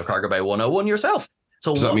something out of Cargo Bay 101 yourself.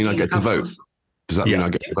 So does that mean I get to vote? Does that mean I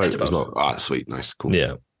get to vote as well? Ah, sweet, nice, cool.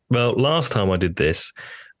 Yeah. Well, last time I did this,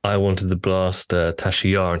 I wanted to blast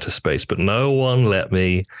Tasha Yar into space, but no one let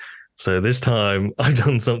me. So this time I've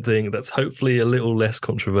done something that's hopefully a little less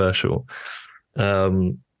controversial.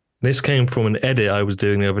 This came from an edit I was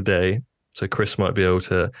doing the other day. So Chris might be able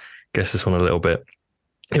to guess this one a little bit.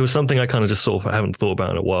 It was something I kind of just sort of haven't thought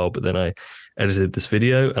about in a while, but then I edited this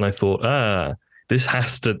video and I thought, this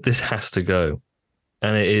has to go.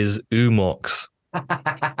 And it is Umox.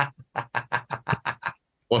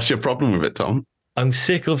 What's your problem with it, Tom? I'm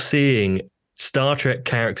sick of seeing Star Trek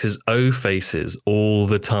characters' O faces all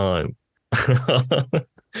the time.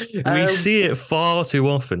 We see it far too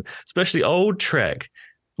often, especially old Trek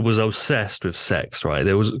was obsessed with sex, right?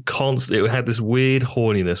 There was it had this weird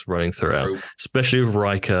horniness running throughout, especially with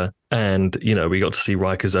Riker. And, we got to see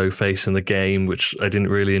Riker's O face in the game, which I didn't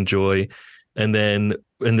really enjoy. And then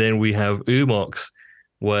we have Umox,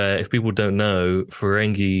 where, if people don't know,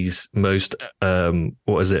 Ferengi's most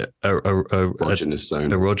erogenous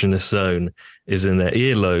zone is in their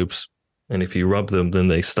earlobes, and if you rub them, then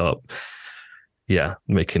they start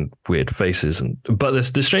making weird faces.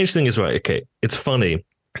 But the strange thing is, right, okay, it's funny.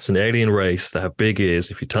 It's an alien race that have big ears.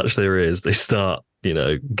 If you touch their ears, they start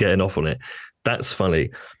getting off on it. That's funny,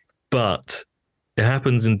 but it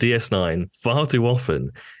happens in DS9 far too often,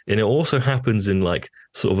 and it also happens in like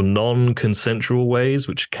sort of non-consensual ways,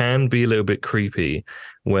 which can be a little bit creepy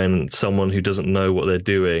when someone who doesn't know what they're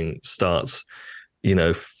doing starts,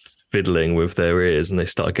 fiddling with their ears and they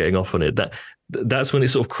start getting off on it. That's when it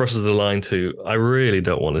sort of crosses the line to, I really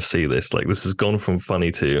don't want to see this. Like, this has gone from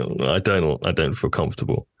funny to, I don't feel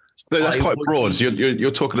comfortable. That's quite broad. So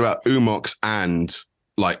you're talking about Umox and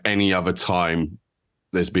like any other time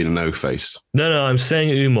there's been a no face. No, I'm saying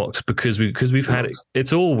Umox because we've had it.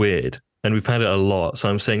 It's all weird and we've had it a lot. So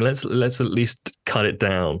I'm saying let's at least cut it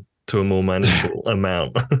down to a more manageable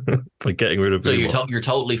amount by getting rid of. So you're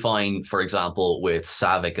totally fine, for example, with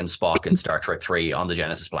Savick and Spock in Star Trek 3 on the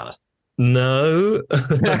Genesis planet. No,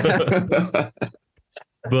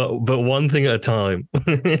 but one thing at a time.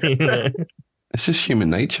 You know? It's just human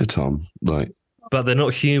nature, Tom. Like, but they're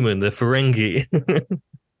not human; they're Ferengi.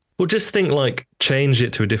 Well, just think like change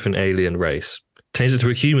it to a different alien race. Change it to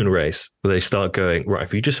a human race where they start going, right,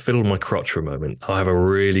 if you just fiddle my crotch for a moment, I'll have a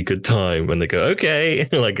really good time. And they go, okay.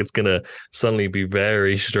 Like it's going to suddenly be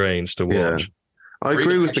very strange to watch. Yeah. I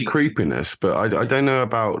agree with the creepiness, but I don't know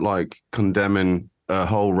about like condemning a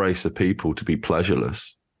whole race of people to be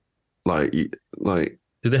pleasureless. Is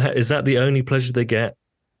that the only pleasure they get?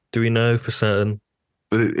 Do we know for certain?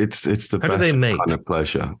 But it's the How best do they make? kind of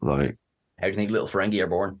pleasure. Like, how do you think little Ferengi are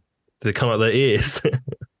born? Do they come out their ears?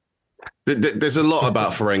 There's a lot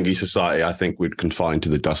about Ferengi society I think we'd confine to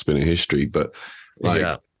the dustbin of history, but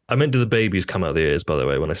yeah. I meant, do the babies come out their ears, by the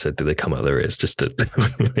way, when I said, do they come out their ears? Just to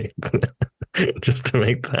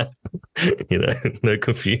make that, no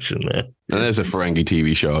confusion there. And there's a Ferengi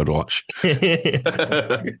TV show I'd watch.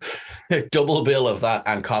 Double bill of that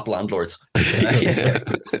and cop landlords.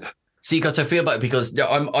 See, because I feel bad because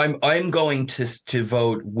I'm going to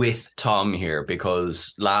vote with Tom here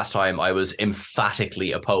because last time I was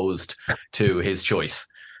emphatically opposed to his choice.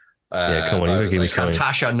 Come on, you give me something.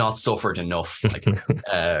 Has Tasha not suffered enough? I think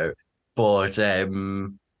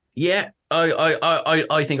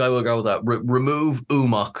I think I will go with that. Remove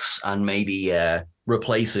Umox and maybe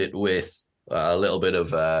replace it with a little bit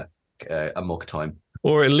of a muck time,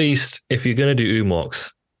 or at least if you're going to do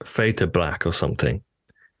Umox, fade to black or something.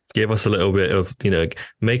 Give us a little bit of,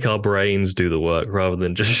 make our brains do the work rather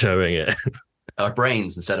than just showing it. Our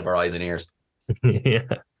brains instead of our eyes and ears. Yeah.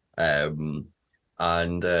 And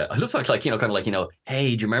I love the fact,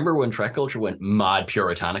 hey, do you remember when TrekCulture went mad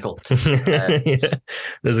puritanical? Yeah.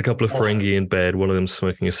 There's a couple of Ferengi in bed, one of them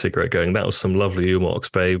smoking a cigarette going, that was some lovely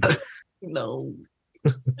Umox, babe. No.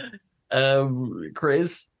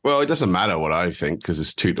 Chris? Well, it doesn't matter what I think because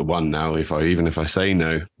it's 2-1 now. Even if I say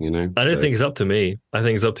no, I don't think it's up to me. I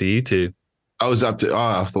think it's up to you two. I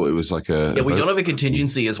thought it was like a. Yeah, we don't have a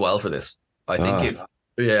contingency as well for this. I think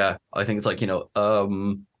I think it's like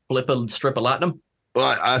flip a strip of latinum.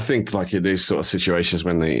 Well, I think like in these sort of situations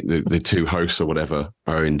when the two hosts or whatever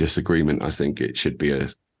are in disagreement, I think it should be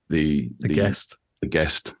the guest. The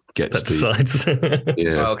guest gets decides.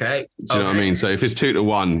 Yeah. Okay. Do you know what I mean? So if it's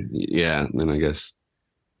 2-1, yeah, then I guess.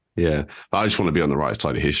 Yeah. But I just want to be on the right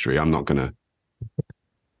side of history. I'm not gonna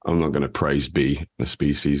praise B, a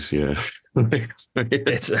species. Yeah.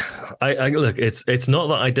 It's not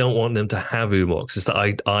that I don't want them to have Umox, it's that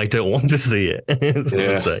I don't want to see it. That's what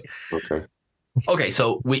I'm saying. Okay,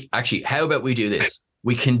 so how about we do this?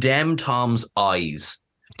 We condemn Tom's eyes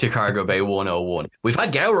to Cargo Bay 101. We've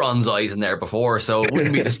had Gowron's eyes in there before, so it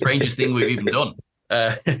wouldn't be the strangest thing we've even done.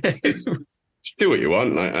 Do what you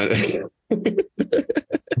want.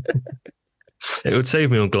 It would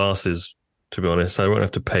save me on glasses, to be honest. I won't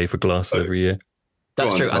have to pay for glasses every year.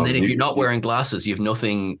 That's true. And then if you're not wearing glasses, you have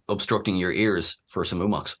nothing obstructing your ears for some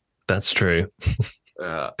Umox. That's true.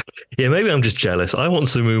 Yeah, maybe I'm just jealous. I want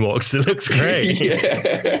some Umox. It looks great.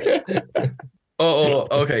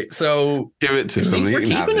 Okay. So give it to him. We're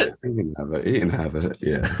keeping it. You can have it.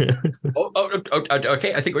 Yeah.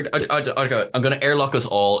 Okay. I think I'm going to airlock us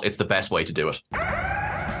all. It's the best way to do it.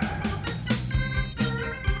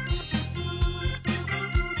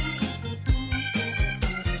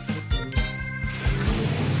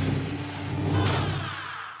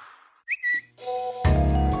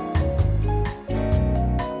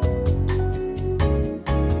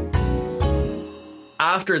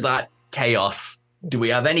 After that chaos, do we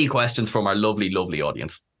have any questions from our lovely, lovely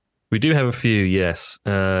audience? We do have a few, yes.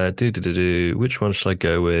 Which one should I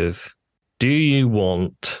go with? Do you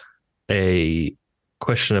want a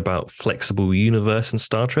question about flexible universe in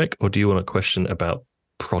Star Trek, or do you want a question about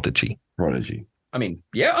Prodigy? Prodigy. I mean,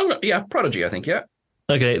 Prodigy, I think, yeah.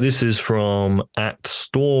 Okay, this is from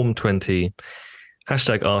 @Storm20.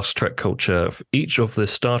 Hashtag Ask TrekCulture. For each of the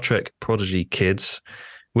Star Trek Prodigy kids,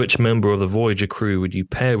 which member of the Voyager crew would you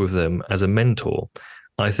pair with them as a mentor?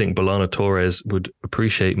 I think B'Elanna Torres would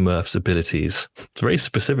appreciate Murph's abilities. It's a very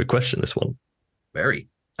specific question, this one. Very.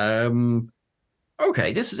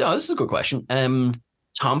 Okay, this is a good question.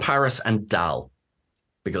 Tom Paris and Dal,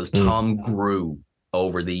 because Tom grew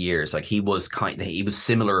over the years. Like he was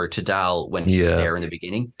similar to Dal when he was there in the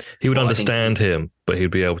beginning. He would understand him, but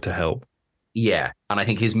he'd be able to help. Yeah, and I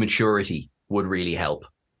think his maturity would really help.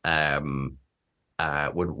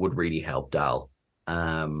 Would really help Dal.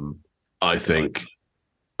 I think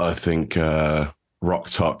Rock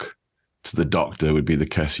Talk to the doctor would be the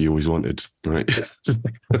Kess you always wanted, right?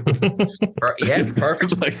 Yeah,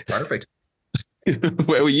 perfect. Perfect.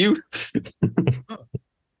 Where were you?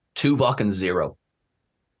 Tuvok and Zero.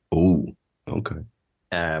 Oh, okay.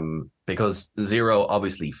 Because Zero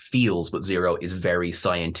obviously feels, but Zero is very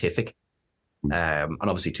scientific. And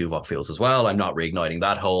obviously Tuvok feels as well. I'm not reigniting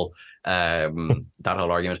that whole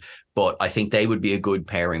argument, but I think they would be a good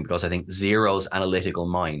pairing because I think Zero's analytical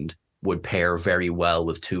mind would pair very well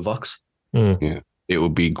with Tuvok's. Yeah, it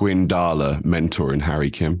would be Gwendala mentoring Harry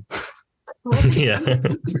Kim. Yeah.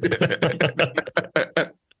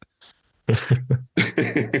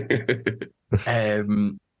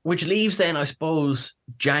 Which leaves then, I suppose,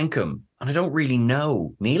 Jankum, and I don't really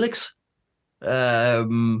know Neelix. Yeah,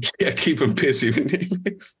 keep him busy with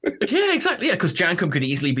Neelix. Yeah, exactly. Yeah, because Jankum could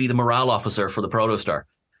easily be the morale officer for the Protostar.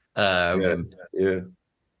 Yeah.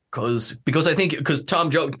 Because I think, because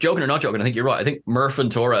Tom, joking or not joking, I think you're right. I think Murph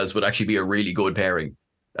and Torres would actually be a really good pairing.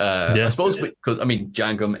 I suppose because I mean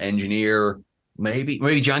Jankum engineer, maybe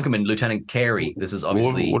Jankum and Lieutenant Carey. This is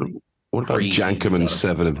obviously what about Jankum and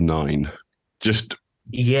 7 of 9? Just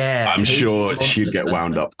I'm sure she'd get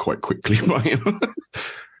wound up quite quickly by him.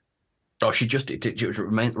 Oh,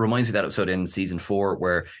 it reminds me of that episode in season 4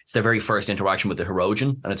 where it's their very first interaction with the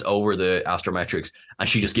Hirogen and it's over the astrometrics and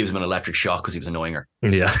she just gives him an electric shock because he was annoying her.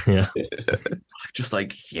 Yeah. Just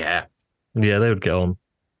like, yeah, they would get on.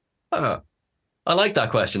 I like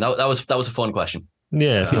that question. That was a fun question.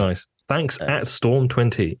 Yeah, it's nice. Thanks at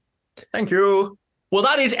Storm20. Thank you. Well,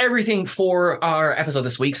 that is everything for our episode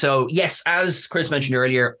this week. So, yes, as Chris mentioned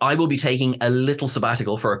earlier, I will be taking a little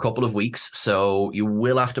sabbatical for a couple of weeks. So you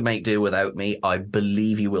will have to make do without me. I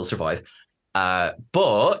believe you will survive.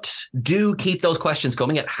 But do keep those questions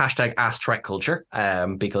coming at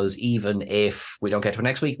 #AskTrekCulture, because even if we don't get to it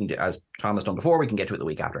next week, as Tom has done before, we can get to it the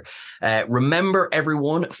week after. Remember,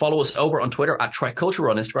 everyone, follow us over on Twitter at TrekCulture.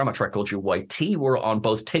 We're on Instagram at TrekCultureYT. We're on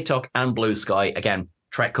both TikTok and Blue Sky. Again,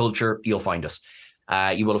 TrekCulture, you'll find us.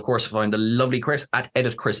 You will, of course, find the lovely Chris at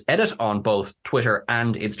EditChrisEdit on both Twitter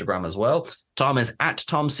and Instagram as well. Tom is at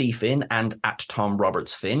Tom C. Finn and at Tom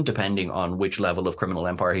Roberts Finn, depending on which level of Criminal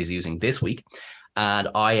Empire he's using this week. And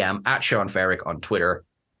I am at Sean Ferrick on Twitter,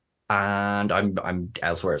 and I'm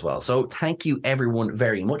elsewhere as well. So thank you, everyone,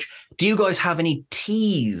 very much. Do you guys have any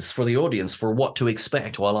tease for the audience for what to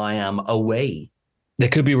expect while I am away? There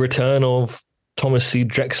could be return of Thomas C.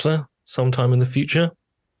 Drexler sometime in the future.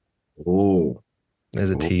 Oh. There's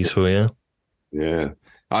a tease for you. Yeah.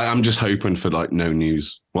 I'm just hoping for like no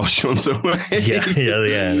news while Sean's away. Yeah.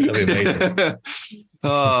 That'd be amazing.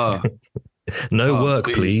 No work,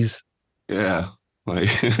 please. Yeah. Like,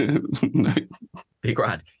 no. Be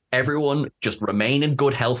grand. Everyone just remain in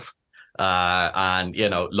good health and,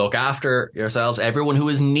 look after yourselves. Everyone who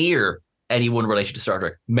is near anyone related to Star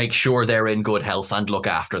Trek, make sure they're in good health and look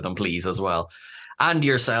after them, please, as well. And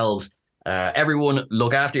yourselves. Everyone,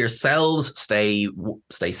 look after yourselves. Stay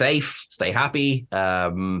safe. Stay happy.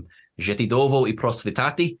 Jeti dovo I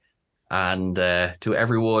prosvitati. And to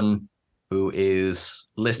everyone who is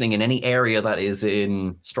listening in any area that is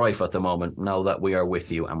in strife at the moment, know that we are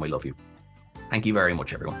with you and we love you. Thank you very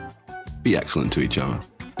much, everyone. Be excellent to each other.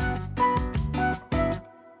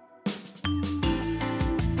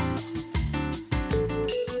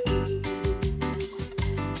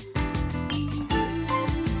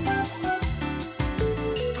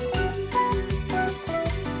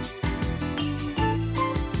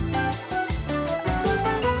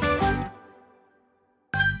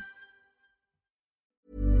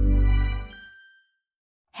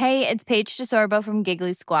 Hey, it's Paige DeSorbo from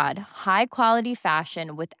Giggly Squad. High quality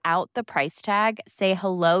fashion without the price tag. Say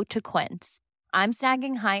hello to Quince. I'm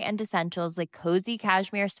snagging high-end essentials like cozy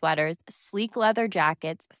cashmere sweaters, sleek leather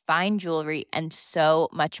jackets, fine jewelry, and so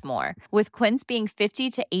much more. With Quince being 50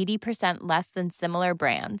 to 80% less than similar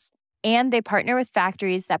brands. And they partner with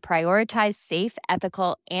factories that prioritize safe,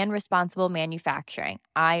 ethical, and responsible manufacturing.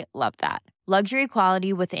 I love that. Luxury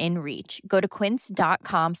quality within reach. Go to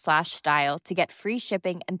quince.com/style to get free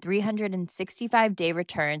shipping and 365-day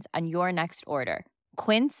returns on your next order.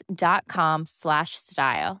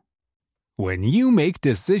 Quince.com/style. When you make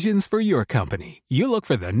decisions for your company, you look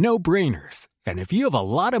for the no-brainers. And if you have a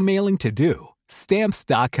lot of mailing to do,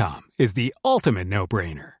 Stamps.com is the ultimate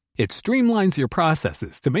no-brainer. It streamlines your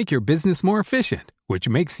processes to make your business more efficient, which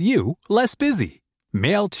makes you less busy.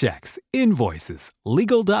 Mail checks, invoices,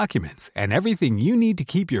 legal documents, and everything you need to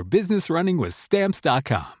keep your business running with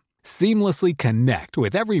Stamps.com. Seamlessly connect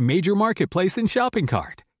with every major marketplace and shopping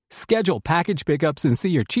cart. Schedule package pickups and see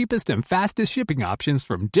your cheapest and fastest shipping options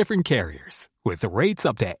from different carriers, with rates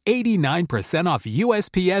up to 89% off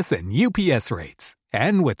USPS and UPS rates.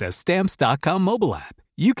 And with the Stamps.com mobile app,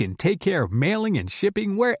 you can take care of mailing and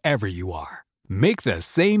shipping wherever you are. Make the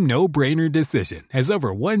same no-brainer decision as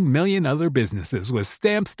over 1 million other businesses with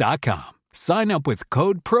Stamps.com. Sign up with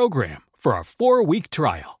code PROGRAM for a 4-week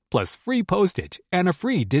trial, plus free postage and a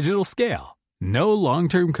free digital scale. No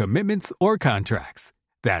long-term commitments or contracts.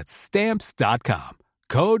 That's Stamps.com.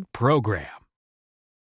 Code PROGRAM.